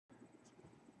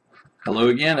Hello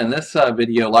again. In this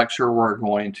video lecture, we're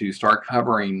going to start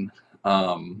covering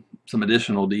some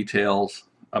additional details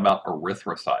about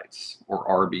erythrocytes, or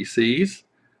RBCs,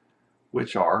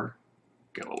 which are,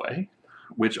 go away,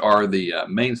 which are the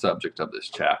main subject of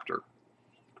this chapter.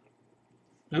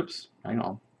 Oops, hang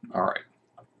on. All right,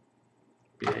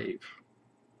 behave.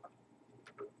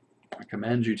 I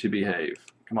command you to behave.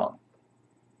 Come on.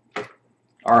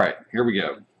 All right, here we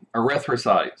go.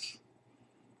 Erythrocytes.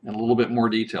 In a little bit more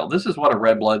detail. This is what a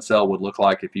red blood cell would look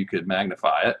like if you could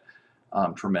magnify it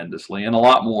tremendously, and a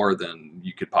lot more than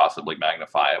you could possibly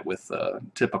magnify it with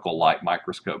typical light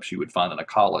microscopes you would find in a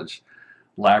college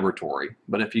laboratory.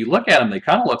 But if you look at them, they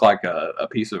kind of look like a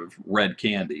piece of red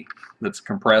candy that's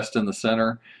compressed in the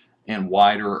center and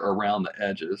wider around the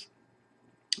edges.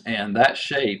 And that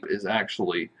shape is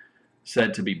actually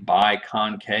said to be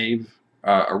biconcave.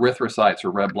 Erythrocytes,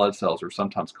 or red blood cells, are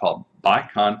sometimes called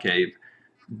biconcave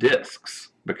discs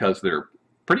because they're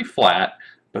pretty flat,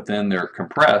 but then they're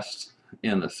compressed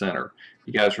in the center.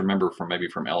 You guys remember maybe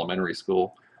from elementary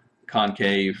school,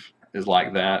 concave is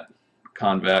like that,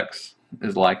 convex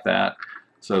is like that.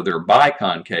 So they're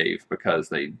biconcave because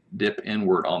they dip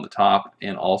inward on the top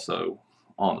and also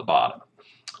on the bottom.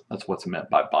 That's what's meant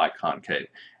by biconcave.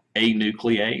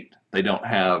 Anucleate, they don't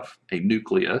have a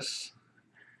nucleus,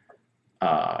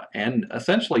 and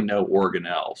essentially no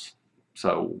organelles.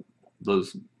 So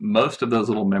most of those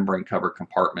little membrane covered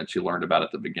compartments you learned about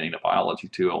at the beginning of Biology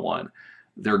 201,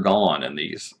 they're gone in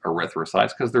these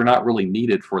erythrocytes because they're not really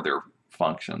needed for their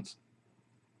functions.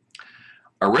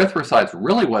 Erythrocytes,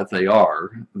 really what they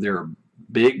are, they're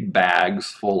big bags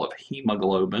full of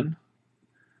hemoglobin,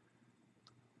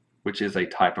 which is a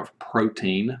type of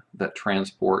protein that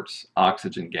transports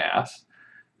oxygen gas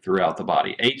throughout the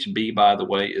body. HB, by the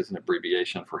way, is an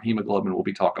abbreviation for hemoglobin. We'll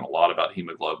be talking a lot about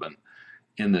hemoglobin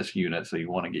in this unit, so you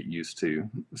want to get used to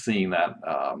seeing that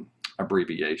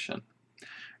abbreviation.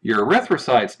 Your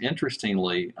erythrocytes,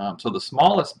 interestingly, so the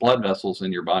smallest blood vessels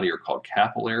in your body are called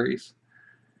capillaries,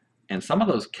 and some of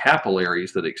those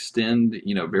capillaries that extend,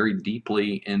 very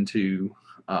deeply into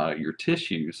your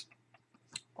tissues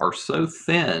are so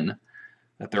thin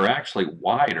that they're actually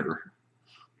wider,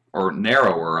 or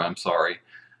narrower, I'm sorry,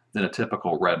 than a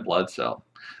typical red blood cell.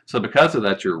 So because of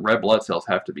that, your red blood cells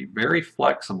have to be very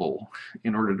flexible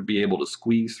in order to be able to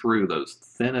squeeze through those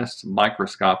thinnest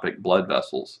microscopic blood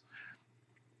vessels.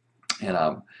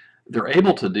 And they're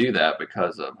able to do that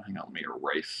because of, hang on, let me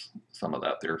erase some of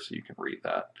that there so you can read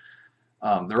that.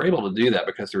 They're able to do that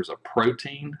because there's a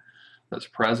protein that's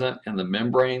present in the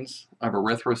membranes of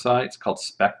erythrocytes called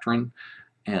spectrin,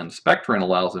 and spectrin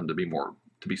allows them to be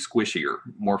squishier,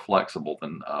 more flexible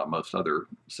than most other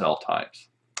cell types.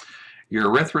 Your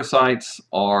erythrocytes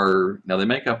now they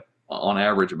make up on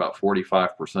average about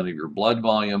 45% of your blood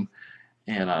volume,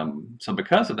 and so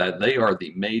because of that, they are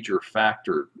the major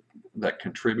factor that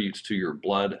contributes to your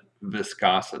blood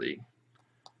viscosity,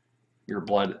 your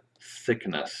blood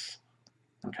thickness.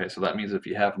 Okay, so that means if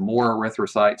you have more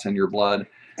erythrocytes in your blood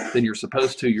than you're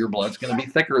supposed to, your blood's going to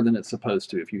be thicker than it's supposed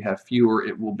to. If you have fewer,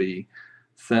 it will be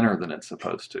thinner than it's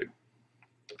supposed to.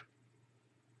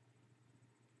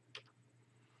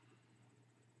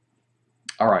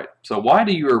 All right, so why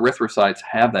do your erythrocytes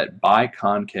have that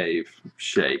biconcave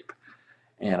shape?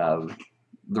 And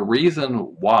the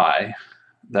reason why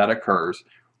that occurs,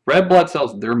 red blood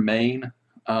cells, their main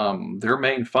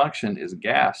function is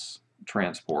gas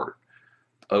transport,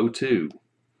 O2.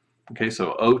 Okay,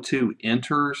 so O2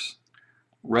 enters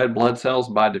red blood cells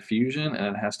by diffusion,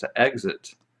 and it has to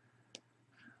exit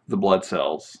the blood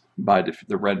cells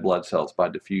the red blood cells by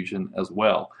diffusion as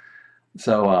well.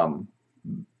 So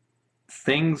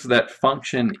things that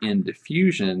function in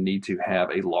diffusion need to have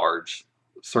a large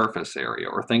surface area,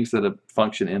 or things that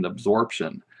function in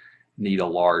absorption need a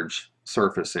large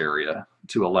surface area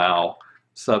to allow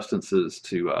substances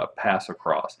to pass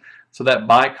across. So that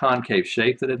biconcave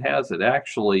shape that it has, it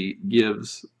actually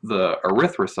gives the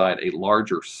erythrocyte a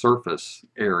larger surface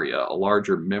area, a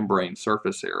larger membrane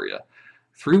surface area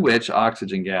through which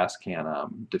oxygen gas can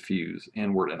diffuse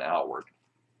inward and outward.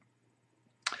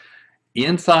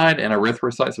 Inside an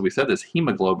erythrocyte, so we said this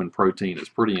hemoglobin protein is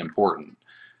pretty important,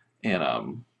 and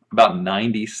about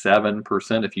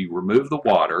 97%, if you remove the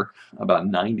water, about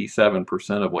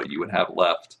 97% of what you would have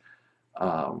left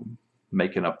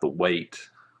making up the weight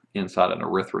inside an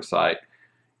erythrocyte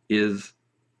is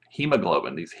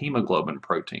hemoglobin, these hemoglobin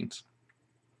proteins.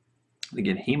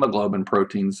 Again, hemoglobin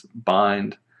proteins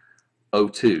bind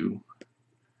O2.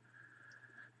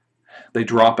 They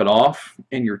drop it off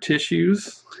in your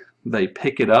tissues. They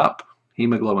pick it up.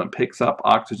 Hemoglobin picks up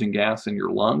oxygen gas in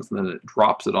your lungs, and then it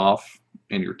drops it off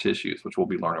in your tissues, which we'll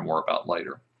be learning more about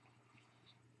later.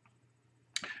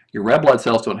 Your red blood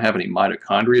cells don't have any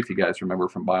mitochondria. If you guys remember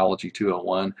from Biology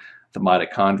 201, the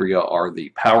mitochondria are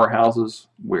the powerhouses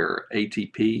where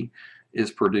ATP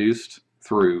is produced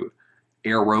through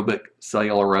aerobic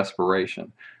cellular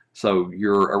respiration. So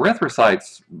your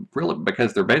erythrocytes, really,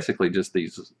 because they're basically just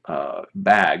these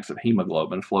bags of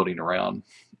hemoglobin floating around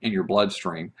in your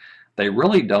bloodstream, they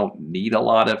really don't need a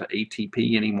lot of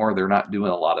ATP anymore. They're not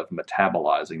doing a lot of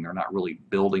metabolizing. They're not really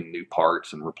building new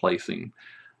parts and replacing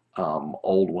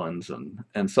old ones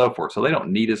and so forth. So they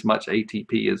don't need as much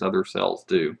ATP as other cells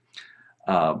do.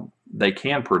 They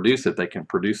can produce it. They can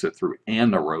produce it through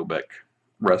anaerobic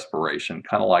respiration,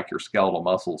 kind of like your skeletal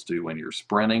muscles do when you're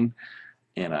sprinting.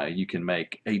 And you can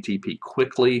make ATP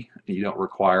quickly. You don't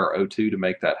require O2 to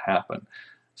make that happen.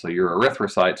 So your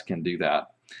erythrocytes can do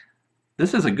that.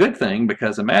 This is a good thing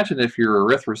because imagine if your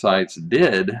erythrocytes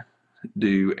did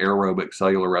do aerobic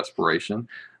cellular respiration,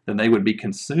 then they would be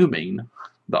consuming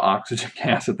the oxygen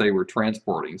gas that they were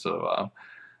transporting. So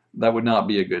that would not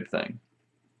be a good thing.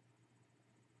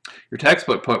 Your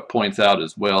textbook points out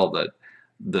as well that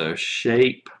the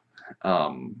shape,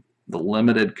 the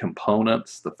limited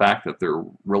components, the fact that they're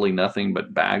really nothing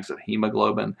but bags of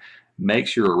hemoglobin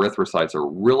makes your erythrocytes a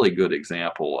really good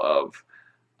example of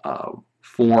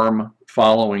form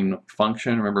following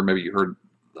function. Remember, maybe you heard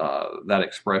that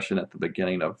expression at the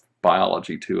beginning of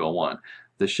Biology 201.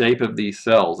 The shape of these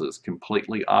cells is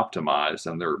completely optimized,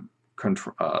 and their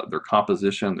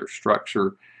composition, their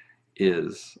structure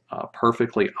is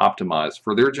perfectly optimized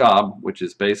for their job, which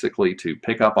is basically to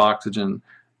pick up oxygen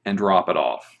and drop it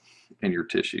off in your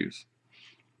tissues.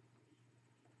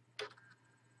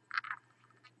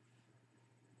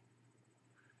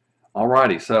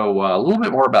 Alrighty, so a little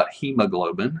bit more about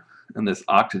hemoglobin and this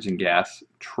oxygen gas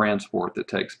transport that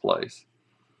takes place.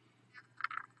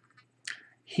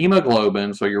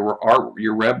 Hemoglobin, so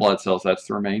your red blood cells, that's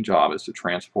their main job, is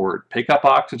to pick up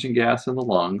oxygen gas in the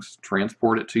lungs,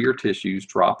 transport it to your tissues,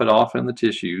 drop it off in the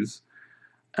tissues,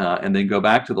 and then go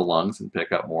back to the lungs and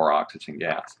pick up more oxygen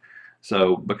gas.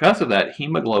 So because of that,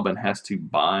 hemoglobin has to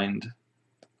bind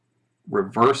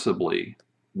reversibly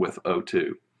with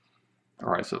O2. All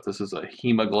right, so if this is a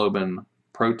hemoglobin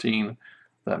protein,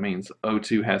 that means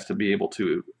O2 has to be able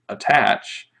to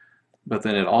attach, but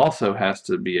then it also has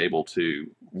to be able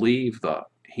to leave the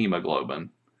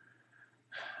hemoglobin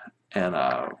and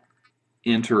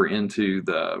enter into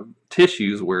the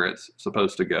tissues where it's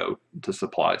supposed to go to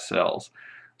supply cells.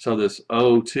 So this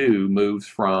O2 moves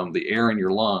from the air in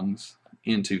your lungs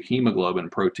into hemoglobin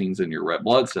proteins in your red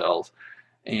blood cells,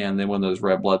 and then when those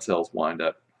red blood cells wind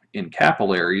up in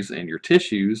capillaries in your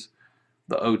tissues,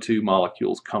 the O2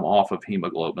 molecules come off of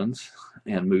hemoglobins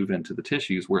and move into the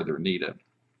tissues where they're needed.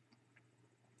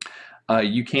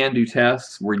 You can do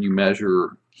tests where you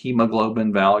measure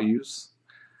hemoglobin values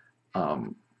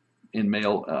in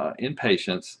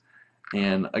patients,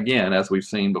 and again, as we've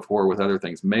seen before with other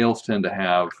things, males tend to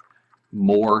have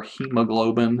more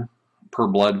hemoglobin per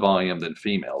blood volume than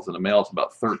females. In a male, it's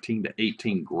about 13 to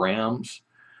 18 grams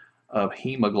of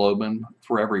hemoglobin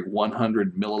for every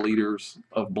 100 milliliters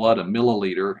of blood. A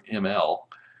milliliter, ml,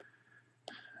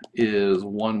 is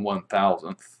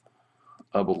 1/1000th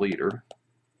of a liter.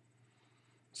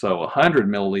 So 100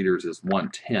 milliliters is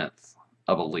 1/10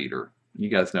 of a liter. You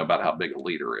guys know about how big a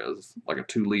liter is, like a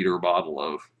 2-liter bottle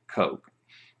of Coke.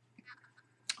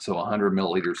 So 100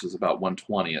 milliliters is about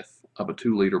 1/20th of a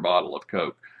 2-liter bottle of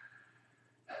Coke.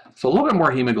 So a little bit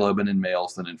more hemoglobin in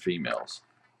males than in females.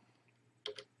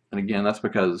 And again, that's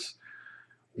because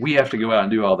we have to go out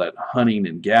and do all that hunting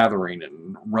and gathering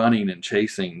and running and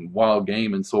chasing wild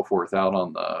game and so forth out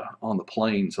on the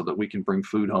plain so that we can bring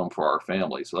food home for our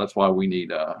family. So that's why we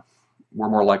need we're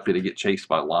more likely to get chased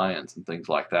by lions and things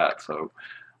like that. So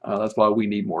that's why we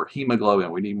need more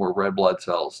hemoglobin. We need more red blood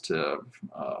cells to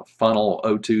funnel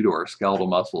O2 to our skeletal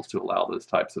muscles to allow those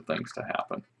types of things to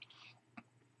happen.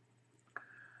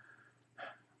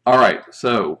 All right,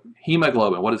 so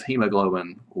hemoglobin. What does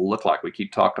hemoglobin look like? We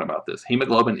keep talking about this.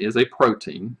 Hemoglobin is a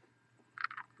protein.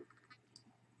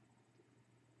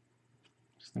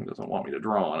 This thing doesn't want me to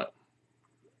draw on it.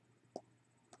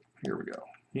 Here we go.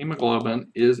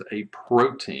 Hemoglobin is a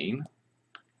protein.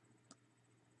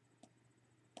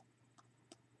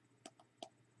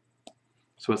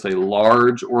 So it's a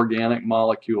large organic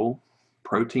molecule.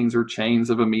 Proteins are chains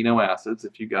of amino acids,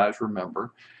 if you guys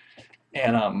remember.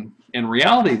 And in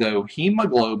reality, though,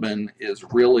 hemoglobin is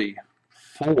really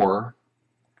 4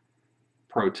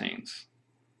 proteins.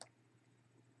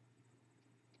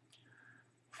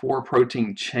 4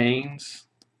 protein chains,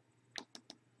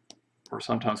 or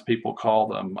sometimes people call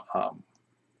them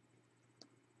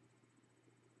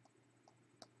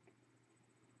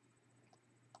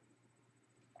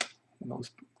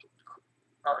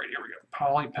All right, here we go.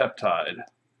 Polypeptide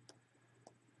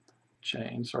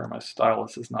chain. Sorry, my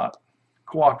stylus is not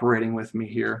cooperating with me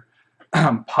here.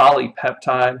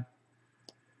 Polypeptide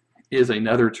is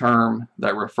another term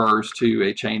that refers to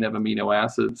a chain of amino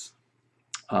acids.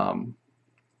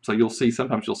 So you'll see,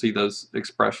 sometimes you'll see those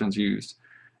expressions used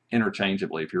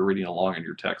interchangeably if you're reading along in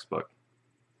your textbook.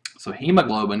 So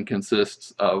hemoglobin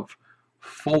consists of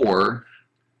 4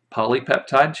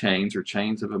 polypeptide chains or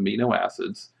chains of amino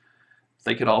acids.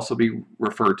 They could also be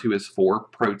referred to as 4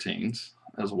 proteins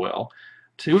as well.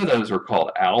 2 of those are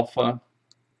called alpha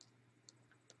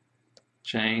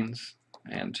chains,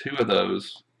 and 2 of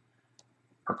those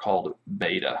are called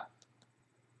beta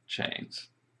chains.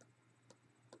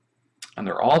 And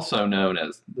they're also known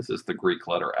as, this is the Greek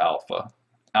letter alpha,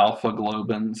 alpha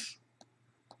globins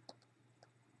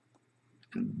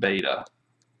and beta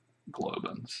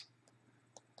globins.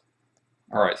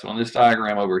 All right, so on this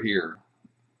diagram over here,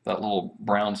 that little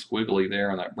brown squiggly there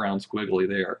and that brown squiggly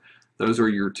there, those are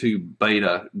your 2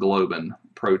 beta globin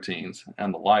proteins,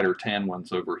 and the lighter tan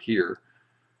ones over here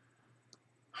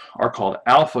are called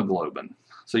alpha globin.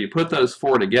 So you put those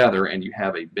 4 together and you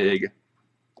have a big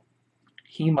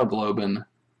hemoglobin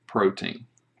protein.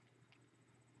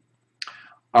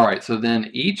 All right, so then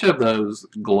each of those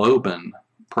globin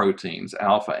proteins,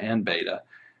 alpha and beta,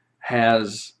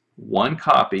 has 1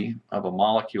 copy of a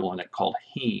molecule in it called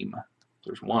heme.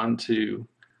 There's 1, 2,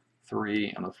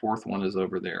 3, and the 4th one is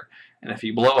over there. And if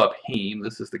you blow up heme,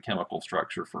 this is the chemical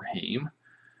structure for heme.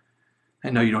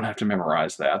 And no, you don't have to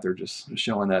memorize that. They're just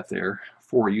showing that there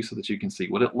for you so that you can see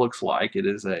what it looks like. It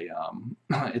is a,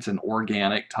 it's an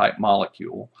organic type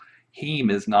molecule.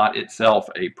 Heme is not itself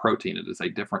a protein. It is a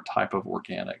different type of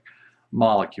organic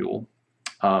molecule.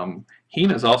 Heme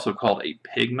is also called a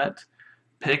pigment.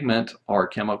 Pigments are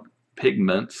chemical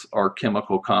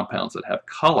compounds that have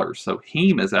colors. So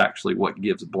heme is actually what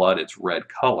gives blood its red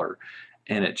color.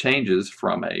 And it changes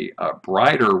from a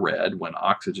brighter red when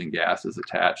oxygen gas is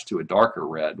attached to a darker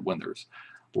red when there's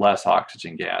less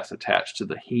oxygen gas attached to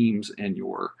the hemes in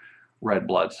your red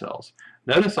blood cells.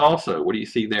 Notice also, what do you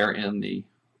see there in the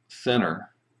center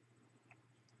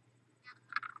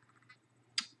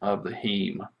of the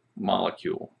heme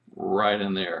molecule? Right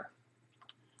in there.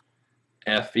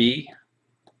 Fe.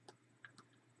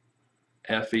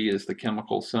 Fe is the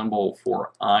chemical symbol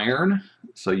for iron.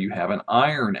 So you have an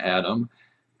iron atom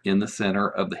in the center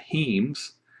of the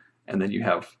hemes, and then you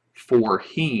have 4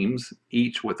 hemes,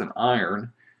 each with an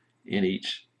iron in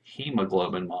each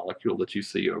hemoglobin molecule that you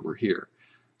see over here.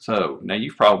 So now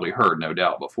you've probably heard, no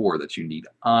doubt, before that you need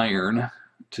iron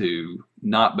to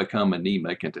not become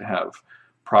anemic and to have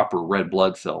proper red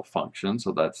blood cell function.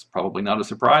 So that's probably not a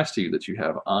surprise to you that you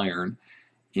have iron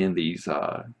in these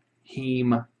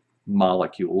heme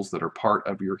molecules that are part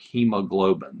of your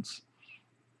hemoglobins.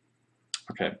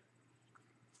 Okay.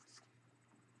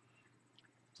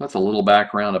 So that's a little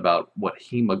background about what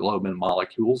hemoglobin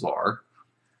molecules are.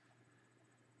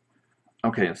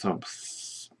 Okay, so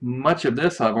much of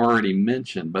this I've already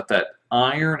mentioned, but that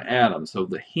iron atom, so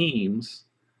the hemes,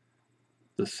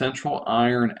 the central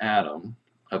iron atom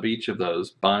of each of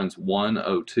those binds 1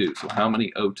 O2. So how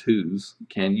many O2s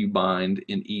can you bind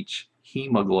in each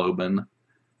hemoglobin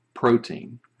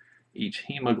protein? Each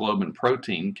hemoglobin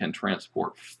protein can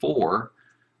transport 4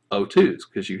 O2s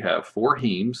because you have 4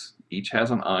 hemes, each has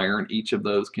an iron, each of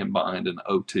those can bind an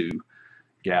O2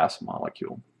 gas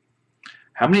molecule.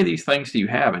 How many of these things do you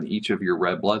have in each of your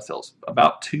red blood cells?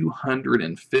 About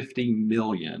 250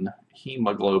 million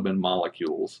hemoglobin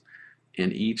molecules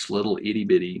in each little itty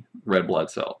bitty red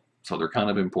blood cell. So they're kind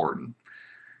of important.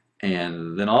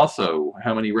 And then also,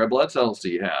 how many red blood cells do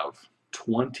you have?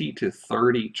 20 to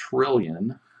 30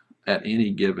 trillion at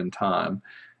any given time.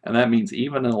 And that means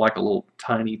even in like a little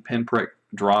tiny pinprick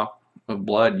drop of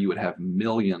blood, you would have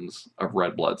millions of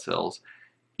red blood cells,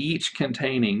 each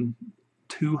containing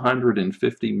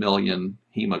 250 million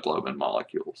hemoglobin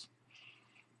molecules.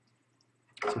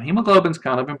 So hemoglobin's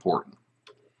kind of important.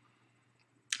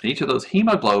 Each of those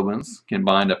hemoglobins can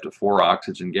bind up to 4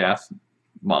 oxygen gas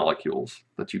molecules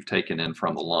that you've taken in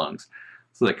from the lungs.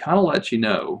 So that kind of lets you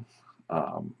know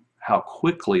how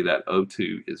quickly that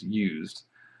O2 is used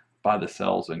by the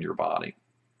cells in your body.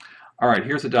 All right,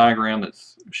 here's a diagram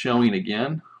that's showing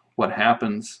again what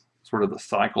happens, sort of the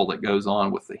cycle that goes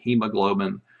on with the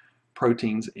hemoglobin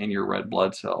proteins in your red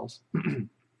blood cells.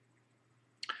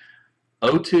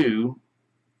 O2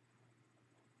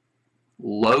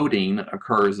 loading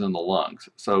occurs in the lungs.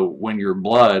 So when your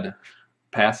blood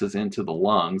passes into the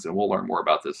lungs, and we'll learn more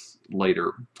about this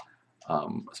later,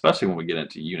 especially when we get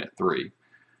into Unit 3,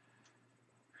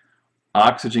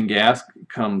 Oxygen gas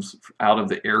comes out of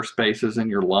the air spaces in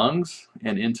your lungs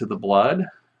and into the blood.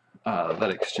 That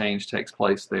exchange takes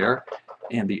place there.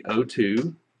 And the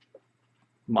O2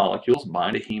 molecules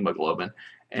bind to hemoglobin.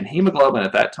 And hemoglobin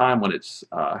at that time, when it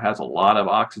has a lot of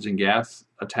oxygen gas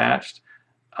attached,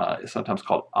 is sometimes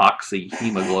called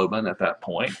oxyhemoglobin at that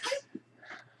point.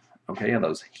 Okay, and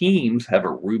those hemes have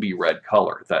a ruby red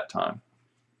color at that time.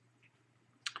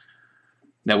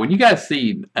 Now, when you guys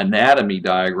see anatomy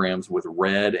diagrams with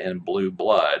red and blue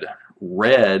blood,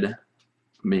 red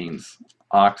means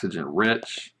oxygen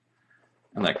rich,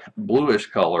 and that bluish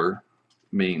color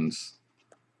means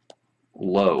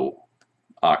low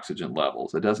oxygen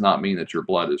levels. It does not mean that your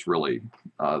blood is really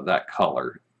that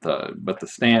color, but the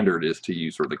standard is to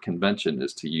use, or the convention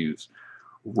is to use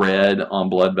red on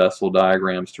blood vessel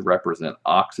diagrams to represent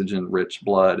oxygen-rich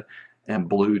blood, and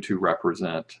blue to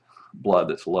represent blood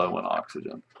that's low in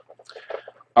oxygen.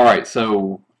 All right,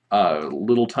 so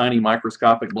little tiny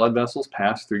microscopic blood vessels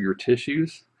pass through your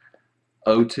tissues.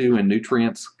 O2 and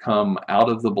nutrients come out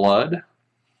of the blood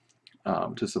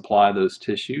to supply those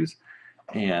tissues,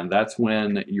 and that's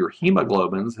when your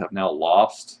hemoglobins have now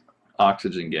lost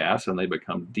oxygen gas and they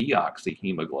become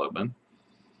deoxyhemoglobin,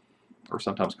 or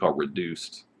sometimes called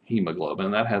reduced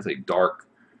hemoglobin. That has a dark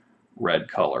red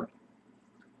color.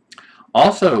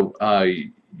 Also,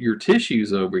 your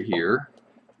tissues over here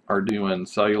are doing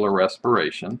cellular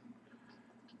respiration.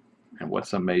 And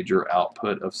what's a major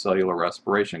output of cellular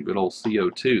respiration? Good old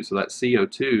CO2. So that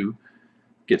CO2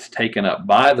 gets taken up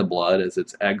by the blood as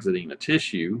it's exiting a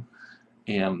tissue,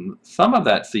 and some of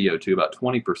that CO2, about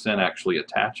 20%, actually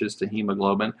attaches to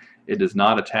hemoglobin. It does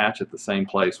not attach at the same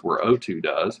place where O2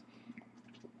 does.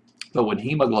 But when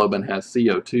hemoglobin has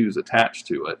CO2s attached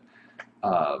to it,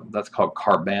 that's called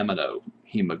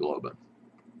carbaminohemoglobin.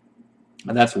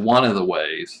 And that's one of the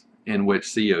ways in which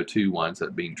CO2 winds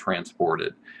up being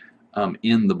transported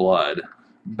in the blood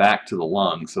back to the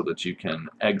lungs so that you can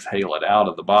exhale it out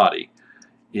of the body,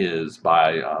 is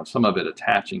by some of it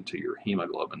attaching to your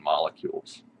hemoglobin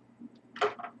molecules.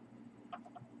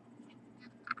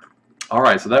 All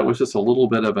right, so that was just a little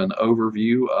bit of an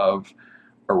overview of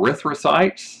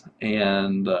erythrocytes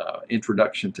and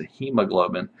introduction to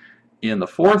hemoglobin. In the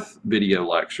fourth video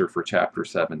lecture for chapter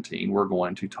 17, we're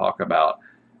going to talk about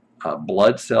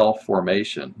blood cell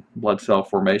formation. Blood cell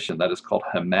formation, that is called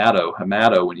hemato.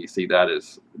 Hemato, when you see that,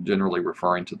 is generally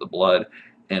referring to the blood.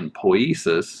 And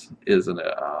poiesis is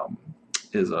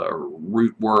a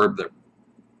root word that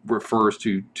refers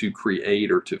to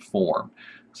create or to form.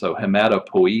 So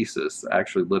hematopoiesis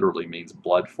actually literally means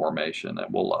blood formation,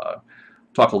 and we'll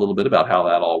talk a little bit about how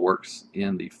that all works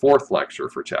in the fourth lecture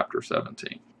for chapter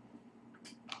 17.